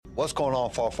What's going on,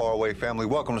 far away family?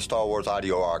 Welcome to Star Wars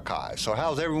Audio Archive. So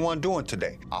how's everyone doing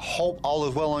today? I hope all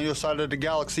is well on your side of the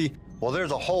galaxy. Well,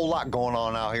 there's a whole lot going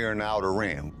on out here in the Outer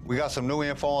Rim. We got some new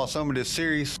info on some of this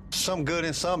series, some good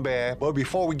and some bad, but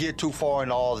before we get too far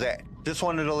into all that, just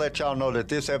wanted to let y'all know that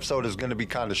this episode is going to be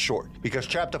kind of short because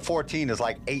chapter 14 is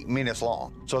like 8 minutes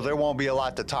long, so there won't be a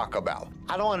lot to talk about.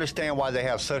 I don't understand why they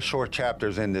have such short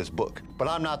chapters in this book, but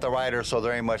I'm not the writer, so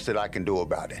there ain't much that I can do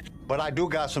about it. But I do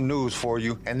got some news for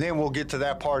you, and then we'll get to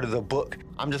that part of the book.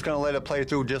 I'm just going to let it play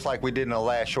through just like we did in the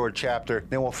last short chapter,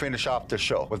 then we'll finish off the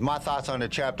show with my thoughts on the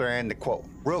chapter and the quote.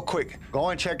 Real quick, go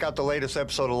and check out the latest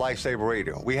episode of Lightsaber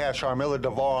Radio. We have Sharmila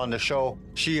Devar on the show.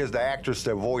 She is the actress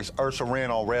that voiced Ursa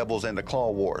Wren on Rebels and the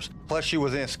Clone Wars. Plus, she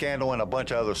was in Scandal and a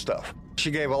bunch of other stuff.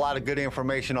 She gave a lot of good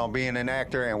information on being an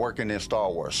actor and working in Star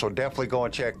Wars, so definitely go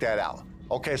and check that out.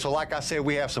 Okay, so like I said,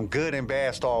 we have some good and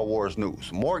bad Star Wars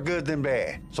news. More good than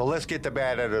bad. So let's get the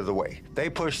bad out of the way. They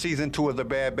pushed season 2 of The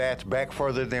Bad Batch back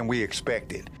further than we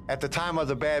expected. At the time of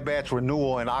The Bad Batch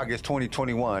renewal in August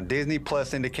 2021, Disney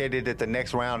Plus indicated that the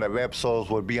next round of episodes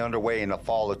would be underway in the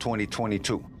fall of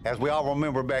 2022. As we all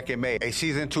remember back in May, a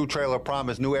season 2 trailer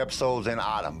promised new episodes in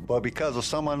autumn, but because of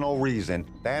some unknown reason,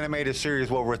 the animated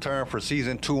series will return for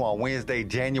season 2 on Wednesday,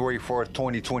 January 4th,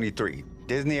 2023.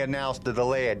 Disney announced the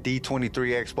delay at D23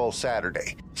 Expo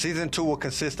Saturday. Season 2 will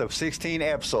consist of 16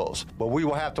 episodes, but we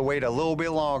will have to wait a little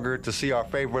bit longer to see our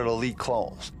favorite elite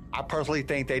clones. I personally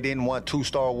think they didn't want 2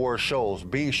 Star Wars shows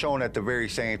being shown at the very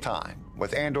same time.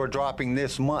 With Andor dropping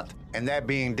this month, and that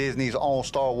being Disney's own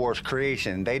Star Wars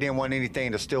creation, they didn't want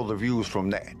anything to steal the views from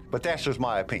that. But that's just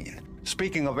my opinion.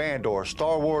 Speaking of Andor,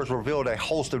 Star Wars revealed a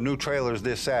host of new trailers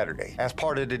this Saturday as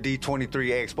part of the D23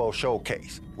 Expo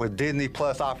showcase, with Disney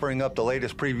Plus offering up the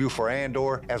latest preview for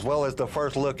Andor, as well as the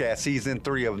first look at Season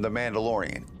 3 of The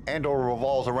Mandalorian. Andor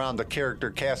revolves around the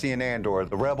character Cassian Andor,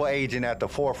 the rebel agent at the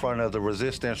forefront of the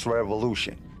Resistance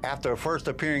Revolution. After first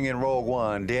appearing in Rogue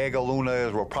One, Diego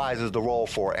Luna reprises the role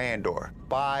for Andor.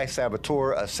 Spy,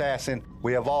 saboteur, assassin,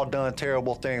 we have all done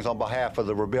terrible things on behalf of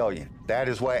the rebellion. That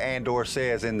is what Andor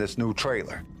says in this new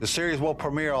trailer. The series will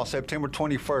premiere on September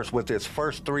 21st with its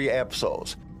first 3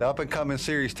 episodes. The up-and-coming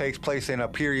series takes place in a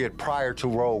period prior to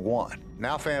Rogue One.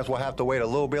 Now fans will have to wait a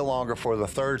little bit longer for the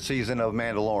 3rd season of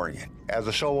Mandalorian, as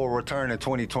the show will return in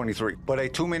 2023. But a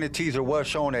 2-minute teaser was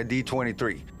shown at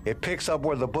D23. It picks up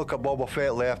where the Book of Boba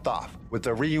Fett left off, with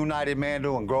the reunited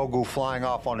Mando and Grogu flying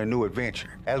off on a new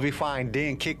adventure. As we find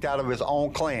Din kicked out of his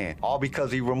own clan, all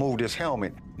because he removed his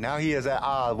helmet. Now he is at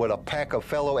odds with a pack of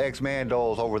fellow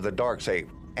ex-Mandos over the Darksaber,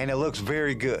 and it looks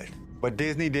very good. But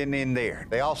Disney didn't end there.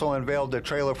 They also unveiled the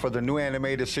trailer for the new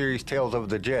animated series Tales of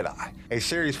the Jedi, a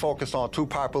series focused on 2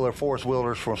 popular Force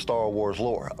wielders from Star Wars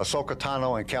lore, Ahsoka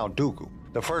Tano and Count Dooku.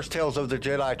 The first Tales of the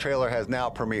Jedi trailer has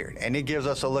now premiered, and it gives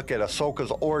us a look at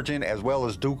Ahsoka's origin as well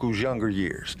as Dooku's younger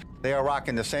years. They are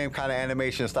rocking the same kind of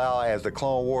animation style as the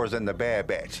Clone Wars and the Bad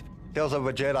Batch. Tales of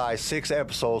a Jedi's 6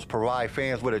 episodes provide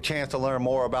fans with a chance to learn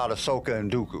more about Ahsoka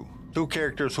and Dooku, 2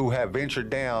 characters who have ventured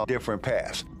down different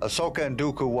paths. Ahsoka and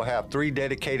Dooku will have 3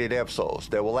 dedicated episodes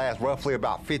that will last roughly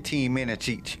about 15 minutes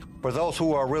each. For those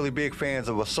who are really big fans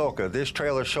of Ahsoka, this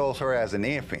trailer shows her as an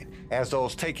infant, as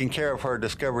those taking care of her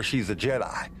discover she's a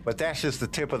Jedi. But that's just the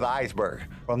tip of the iceberg.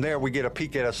 From there, we get a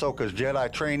peek at Ahsoka's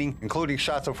Jedi training, including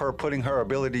shots of her putting her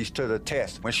abilities to the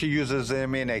test when she uses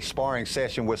them in a sparring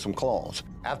session with some clones.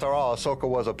 After all, Ahsoka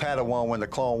was a Padawan when the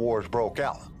Clone Wars broke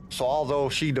out. So although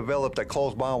she developed a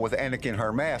close bond with Anakin,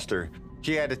 her master,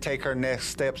 she had to take her next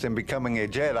steps in becoming a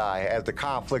Jedi as the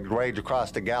conflict raged across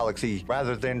the galaxy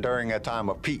rather than during a time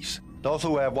of peace. Those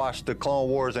who have watched the Clone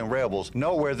Wars and Rebels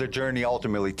know where the journey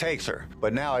ultimately takes her,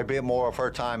 but now a bit more of her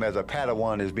time as a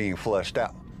Padawan is being fleshed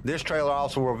out. This trailer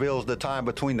also reveals the time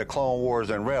between the Clone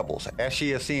Wars and Rebels, as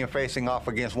she is seen facing off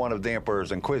against one of the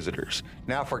Emperor's Inquisitors.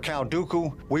 Now for Count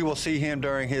Dooku, we will see him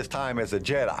during his time as a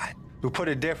Jedi. To put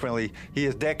it differently, he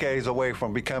is decades away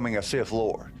from becoming a Sith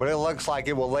Lord, but it looks like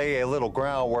it will lay a little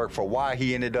groundwork for why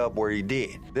he ended up where he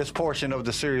did. This portion of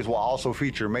the series will also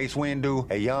feature Mace Windu,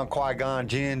 a young Qui-Gon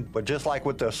Jinn, but just like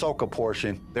with the Ahsoka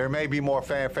portion, there may be more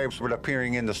fan favorites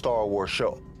appearing in the Star Wars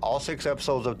show. All 6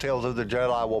 episodes of Tales of the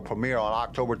Jedi will premiere on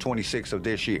October 26th of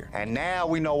this year. And now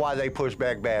we know why they pushed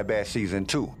back Bad Batch Season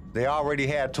 2. They already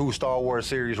had 2 Star Wars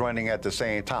series running at the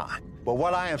same time. But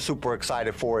what I am super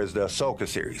excited for is the Ahsoka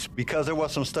series, because there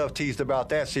was some stuff teased about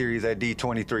that series at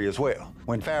D23 as well.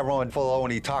 when Favreau and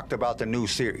Filoni talked about the new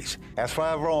series, as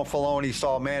Favreau and Filoni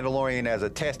saw Mandalorian as a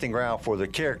testing ground for the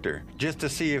character, just to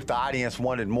see if the audience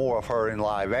wanted more of her in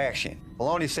live action.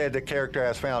 Filoni said the character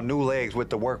has found new legs with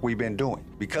the work we've been doing,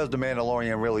 because The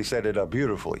Mandalorian really set it up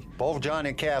beautifully. Both John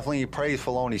and Kathleen praised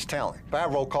Filoni's talent.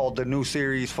 Favreau called the new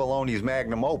series Filoni's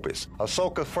magnum opus,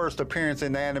 Ahsoka's first appearance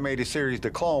in the animated series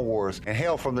The Clone Wars, and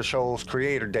hailed from the show's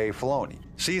creator Dave Filoni.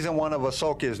 Season 1 of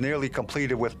Ahsoka is nearly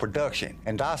completed with production,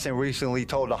 and Dawson recently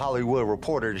told The Hollywood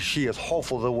Reporter that she is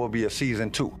hopeful there will be a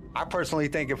Season 2. I personally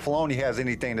think if Filoni has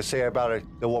anything to say about it,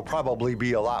 there will probably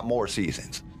be a lot more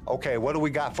seasons. Okay, what do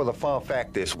we got for the fun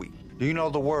fact this week? Do you know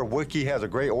the word Wookiee has a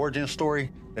great origin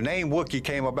story? The name Wookiee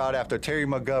came about after Terry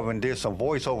McGovern did some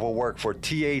voiceover work for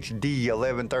THD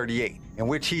 1138, in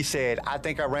which he said, "I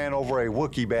think I ran over a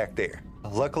Wookiee back there."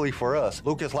 Luckily for us,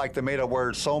 Lucas liked the made-up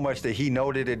word so much that he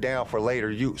noted it down for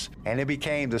later use, and it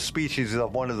became the species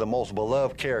of one of the most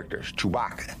beloved characters,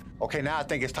 Chewbacca. Okay, now I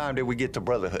think it's time that we get to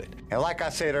Brotherhood. And like I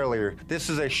said earlier, this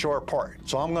is a short part,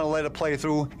 so I'm gonna let it play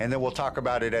through, and then we'll talk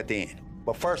about it at the end.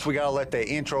 But first, we gotta let the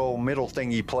intro middle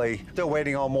thingy play. Still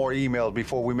waiting on more emails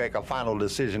before we make a final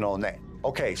decision on that.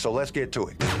 Okay, so let's get to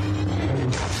it.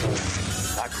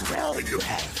 What will you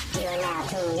have? You're now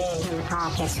tuned in to the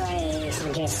podcast ways.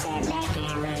 You just sat back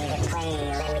and ready to play.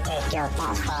 Let me take your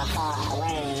thoughts far, far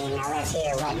away. Now let's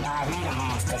hear what Darth Vader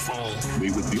has to say. We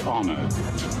would be honored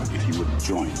if you would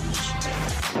join us.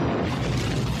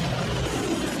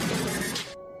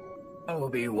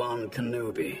 Obi-Wan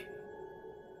Kenobi.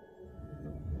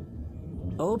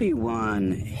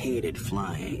 Obi-Wan hated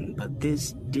flying, but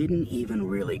this didn't even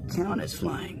really count as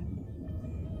flying.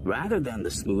 Rather than the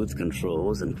smooth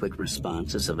controls and quick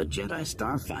responses of a Jedi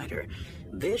starfighter,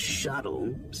 this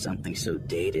shuttle, something so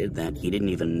dated that he didn't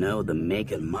even know the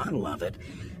make and model of it,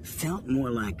 felt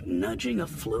more like nudging a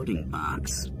floating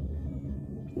box.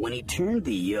 When he turned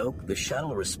the yoke, the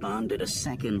shuttle responded a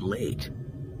second late.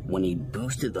 When he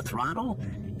boosted the throttle,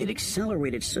 it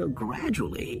accelerated so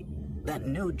gradually that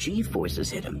no G-forces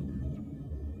hit him.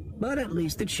 But at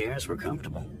least the chairs were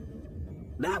comfortable.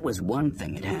 That was one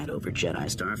thing it had over Jedi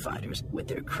starfighters with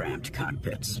their cramped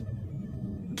cockpits.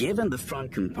 Given the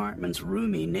front compartment's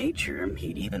roomy nature,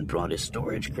 he'd even brought his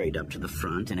storage crate up to the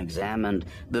front and examined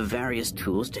the various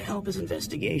tools to help his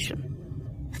investigation.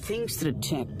 Things to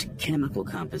detect chemical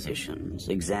compositions,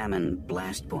 examine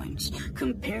blast points,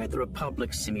 compare the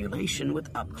Republic's simulation with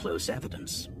up-close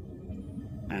evidence.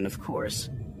 And of course,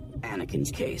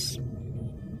 Anakin's case.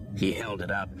 He held it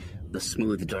up, the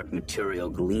smooth dark material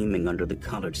gleaming under the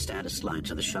colored status lights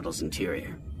of the shuttle's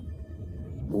interior.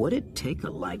 Would it take a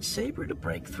lightsaber to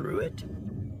break through it?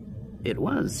 It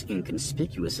was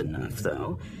inconspicuous enough,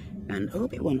 though, and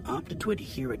Obi-Wan opted to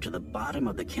adhere it to the bottom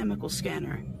of the chemical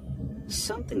scanner,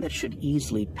 something that should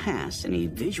easily pass any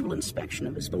visual inspection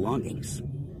of his belongings.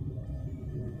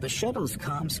 The shuttle's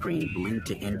comm screen blinked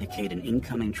to indicate an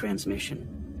incoming transmission.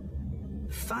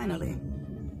 Finally,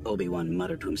 Obi-Wan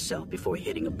muttered to himself before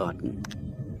hitting a button.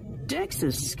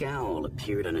 Dex's scowl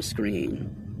appeared on a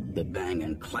screen, the bang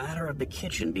and clatter of the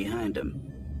kitchen behind him.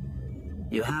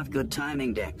 "You have good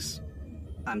timing, Dex.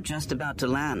 I'm just about to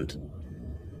land."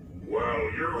 "Well,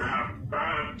 you have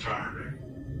bad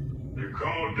timing. You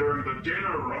called during the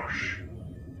dinner rush.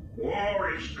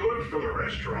 War is good for the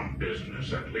restaurant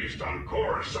business, at least on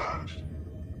Coruscant.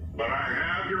 But I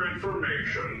have your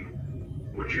information,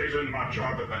 which isn't much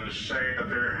other than to say that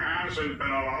there hasn't been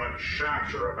a lot of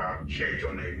chatter about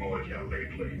Chetone Moya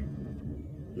lately.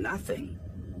 Nothing.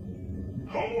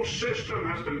 Whole system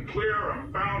has been clear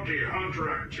of bounty hunter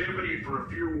activity for a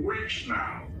few weeks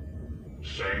now.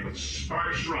 Same with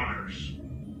spice runners.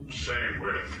 Same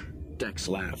with... Dex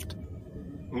laughed.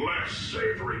 less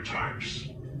savory types.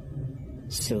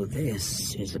 So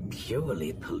this is a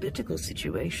purely political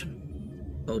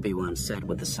situation, Obi-Wan said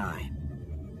with a sigh.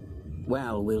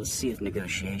 Well, we'll see if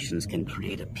negotiations can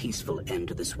create a peaceful end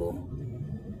to this war.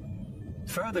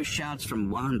 Further shouts from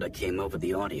Wanda came over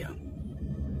the audio.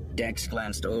 Dex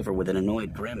glanced over with an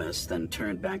annoyed grimace, then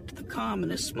turned back to the comm in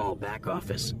his small back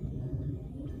office.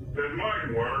 It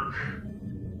might work,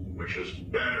 which is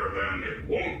better than it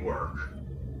won't work.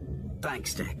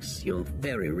 Thanks, Dex. You're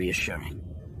very reassuring.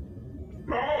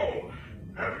 Oh,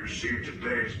 have you seen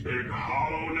today's big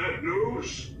HoloNet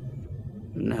news?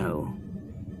 No,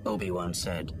 Obi-Wan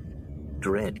said,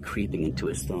 dread creeping into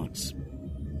his thoughts.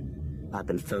 I've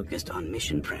been focused on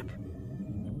mission prep.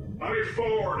 Let me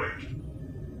forward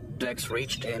it. Dex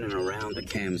reached in and around the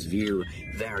cam's view,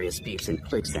 various beeps and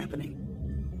clicks happening.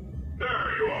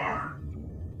 There you are.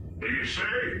 Do you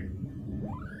see?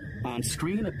 On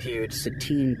screen appeared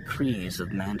Satine Kryze of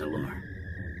Mandalore.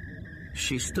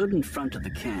 She stood in front of the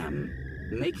cam,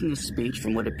 making a speech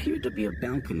from what appeared to be a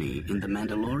balcony in the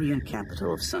Mandalorian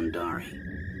capital of Sundari.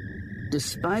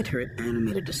 Despite her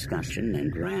animated discussion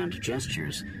and grand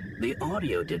gestures, the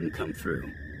audio didn't come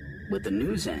through, with the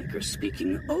news anchor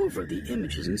speaking over the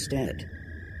images instead.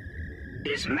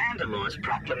 Is Mandalore's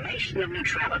proclamation of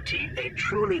neutrality a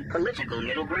truly political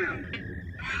middle ground?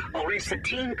 Or is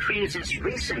Satine Kryz's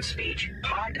recent speech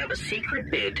part of a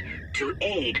secret bid to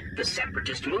aid the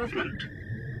separatist movement?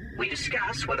 We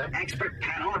discuss with an expert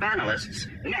panel of analysts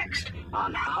next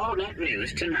on HoloNet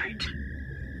News Tonight.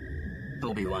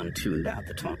 Obi-Wan tuned out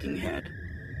the talking head,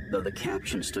 though the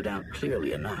caption stood out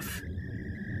clearly enough.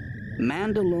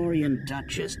 Mandalorian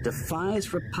Duchess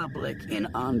defies Republic in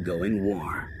ongoing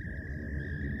war.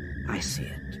 I see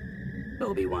it,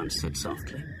 Obi-Wan said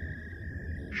softly.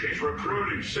 She's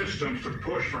recruiting systems to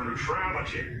push for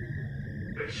neutrality.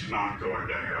 It's not going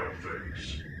to help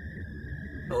things.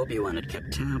 Obi-Wan had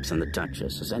kept tabs on the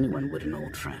Duchess as anyone would an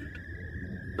old friend,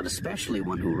 but especially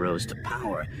one who rose to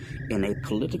power in a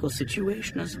political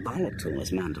situation as volatile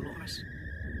as Mandalore's.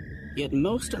 Yet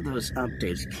most of those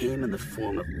updates came in the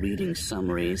form of reading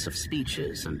summaries of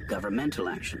speeches and governmental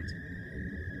actions.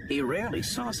 He rarely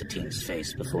saw Satine's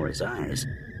face before his eyes,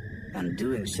 and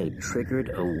doing so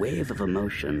triggered a wave of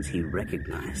emotions he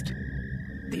recognized.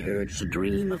 The urge to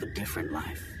dream of a different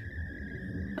life,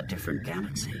 a different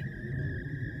galaxy.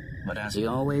 But as he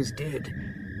always did,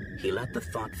 he let the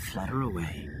thought flutter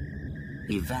away,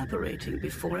 evaporating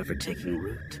before ever taking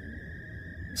root.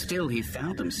 Still, he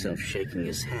found himself shaking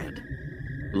his head,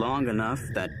 long enough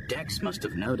that Dex must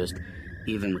have noticed,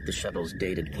 even with the shuttle's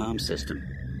dated comm system.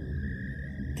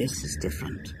 This is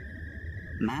different.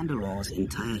 Mandalore's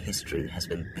entire history has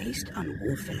been based on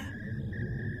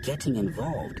warfare. Getting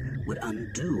involved would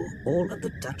undo all of the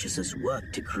Duchess's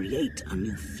work to create a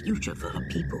new future for her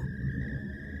people.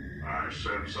 I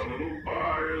sense a little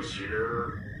bias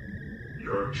here.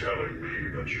 You're telling me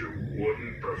that you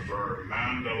wouldn't prefer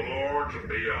Mandalore to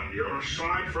be on your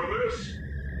side for this?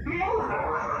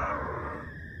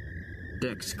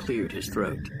 Dex cleared his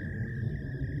throat.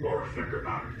 Or think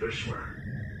about it this way.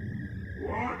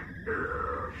 What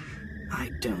if... I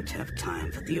don't have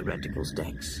time for theoreticals,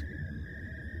 Dex.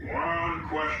 One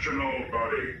question, old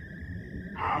buddy.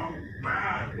 How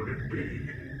bad would it be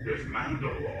if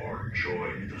Mandalore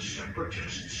joined the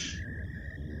Separatists?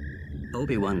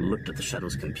 Obi-Wan looked at the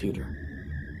shuttle's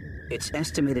computer. Its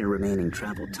estimated remaining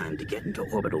travel time to get into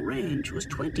orbital range was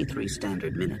 23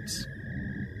 standard minutes.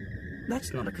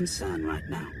 That's not a concern right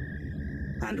now,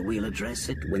 and we'll address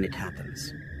it when it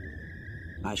happens.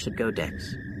 I should go,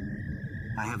 Dex.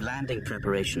 I have landing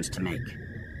preparations to make.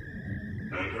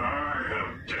 And I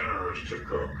have dinners to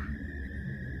cook.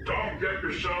 Don't get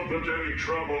yourself into any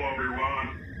trouble,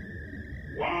 Obi-Wan.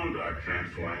 Wanda can't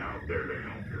fly out there to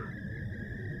help you.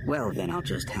 Well, then I'll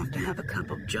just have to have a cup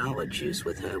of Jawa juice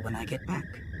with her when I get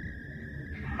back.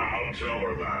 I'll tell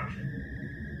her that.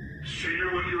 See you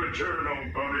when you return,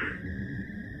 old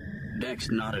buddy.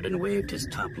 Dex nodded and waved his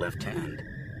top left hand,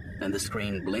 and the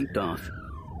screen blinked off,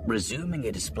 resuming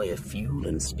a display of fuel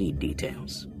and speed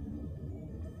details.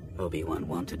 Obi-Wan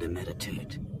wanted to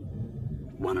meditate.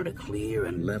 Wanted a clear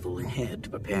and level head to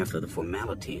prepare for the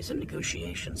formalities and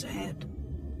negotiations ahead.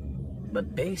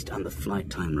 But based on the flight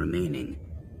time remaining,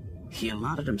 he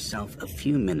allotted himself a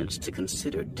few minutes to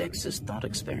consider Dex's thought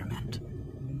experiment.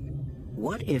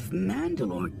 What if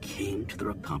Mandalore came to the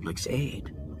Republic's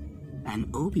aid, and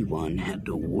Obi-Wan had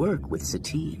to work with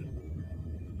Satine?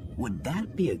 Would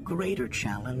that be a greater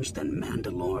challenge than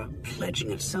Mandalore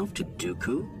pledging itself to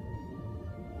Dooku?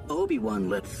 Obi-Wan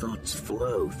let thoughts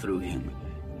flow through him,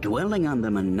 dwelling on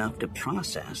them enough to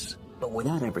process, but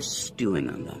without ever stewing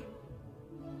on them.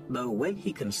 Though when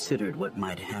he considered what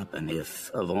might happen if,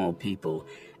 of all people,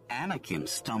 Anakin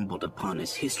stumbled upon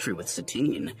his history with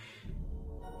Satine,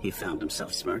 he found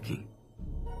himself smirking.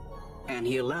 And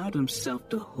he allowed himself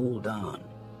to hold on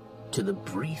to the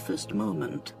briefest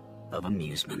moment of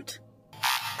amusement.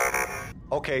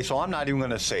 Okay, so I'm not even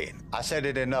going to say it. I said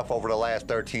it enough over the last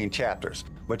 13 chapters,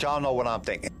 but y'all know what I'm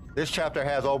thinking. This chapter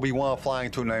has Obi-Wan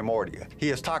flying to Neimoidia. He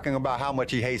is talking about how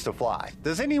much he hates to fly.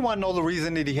 Does anyone know the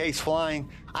reason that he hates flying?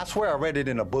 I swear I read it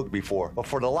in a book before, but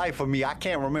for the life of me, I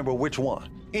can't remember which one.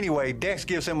 Anyway, Dex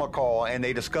gives him a call and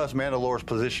they discuss Mandalore's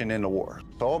position in the war.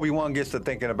 So Obi-Wan gets to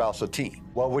thinking about Satine.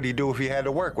 What would he do if he had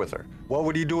to work with her? What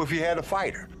would he do if he had to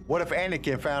fight her? What if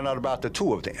Anakin found out about the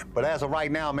two of them? But as of right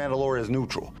now, Mandalore is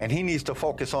neutral, and he needs to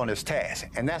focus on his task,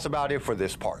 and that's about it for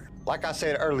this part. Like I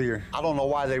said earlier, I don't know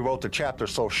why they wrote the chapter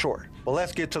so short, but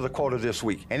let's get to the quote of this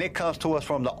week, and it comes to us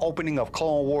from the opening of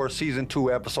Clone Wars Season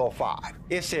 2, Episode 5.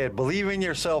 It said, "Believe in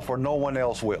yourself or no one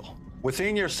else will."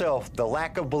 Within yourself, the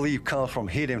lack of belief comes from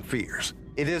hidden fears.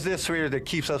 It is this fear that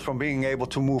keeps us from being able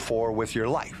to move forward with your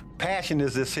life. Passion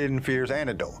is this hidden fear's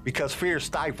antidote because fear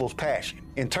stifles passion.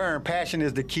 In turn, passion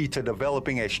is the key to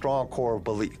developing a strong core of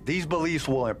belief. These beliefs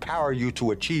will empower you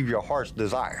to achieve your heart's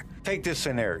desire. Take this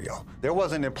scenario. There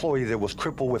was an employee that was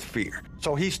crippled with fear,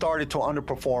 so he started to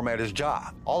underperform at his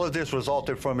job. All of this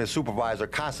resulted from his supervisor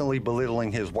constantly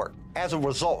belittling his work. As a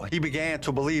result, he began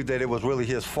to believe that it was really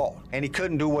his fault, and he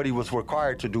couldn't do what he was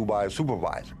required to do by his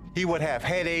supervisor. He would have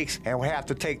headaches and would have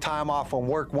to take time off from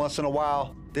work once in a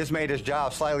while. This made his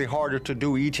job slightly harder to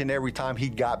do each and every time he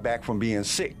got back from being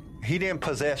sick. He didn't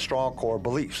possess strong core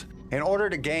beliefs. In order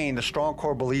to gain the strong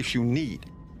core beliefs you need,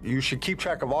 you should keep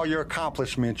track of all your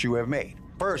accomplishments you have made.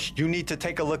 First, you need to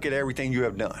take a look at everything you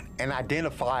have done and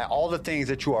identify all the things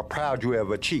that you are proud you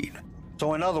have achieved.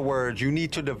 So in other words, you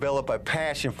need to develop a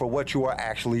passion for what you are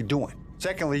actually doing.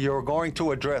 Secondly, you're going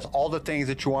to address all the things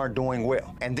that you aren't doing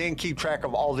well, and then keep track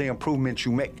of all the improvements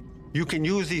you make. You can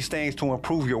use these things to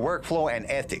improve your workflow and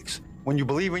ethics. When you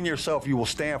believe in yourself, you will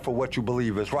stand for what you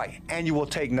believe is right, and you will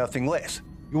take nothing less.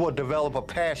 You will develop a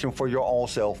passion for your own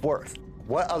self-worth.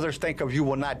 What others think of you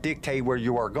will not dictate where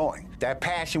you are going. That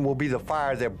passion will be the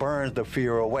fire that burns the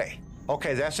fear away.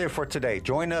 Okay, that's it for today.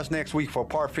 Join us next week for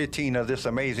part 15 of this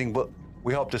amazing book.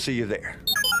 We hope to see you there.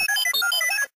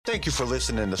 Thank you for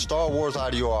listening to Star Wars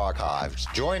Audio Archives.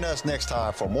 Join us next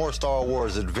time for more Star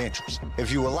Wars adventures.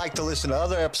 If you would like to listen to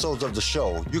other episodes of the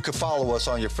show, you can follow us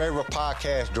on your favorite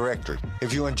podcast directory.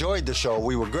 If you enjoyed the show,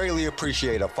 we would greatly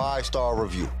appreciate a 5-star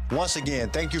review. Once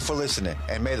again, thank you for listening,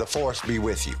 and may the Force be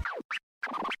with you.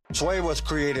 Sway was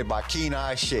created by Keen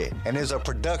Eye Shed and is a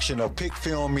production of Pick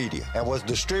Film Media and was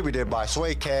distributed by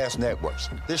Swaycast Networks.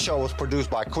 This show was produced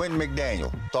by Quentin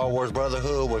McDaniel. Star Wars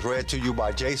Brotherhood was read to you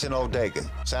by Jason Odega.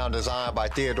 Sound designed by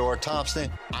Theodore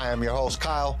Thompson. I am your host,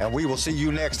 Kyle, and we will see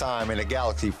you next time in a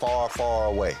galaxy far, far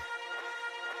away.